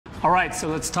All right, so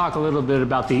let's talk a little bit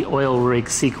about the oil rig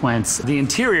sequence. The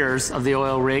interiors of the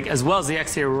oil rig, as well as the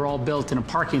exterior, were all built in a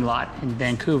parking lot in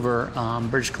Vancouver,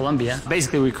 British Columbia.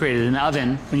 Basically, we created an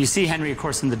oven. When you see Henry, of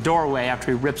course, in the doorway after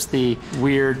he rips the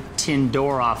weird tin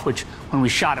door off, which when we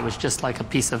shot it was just like a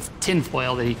piece of tin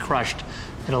foil that he crushed.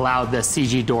 It allowed the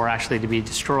CG door actually to be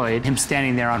destroyed. Him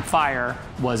standing there on fire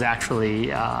was actually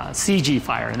CG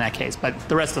fire in that case, but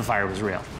the rest of the fire was real.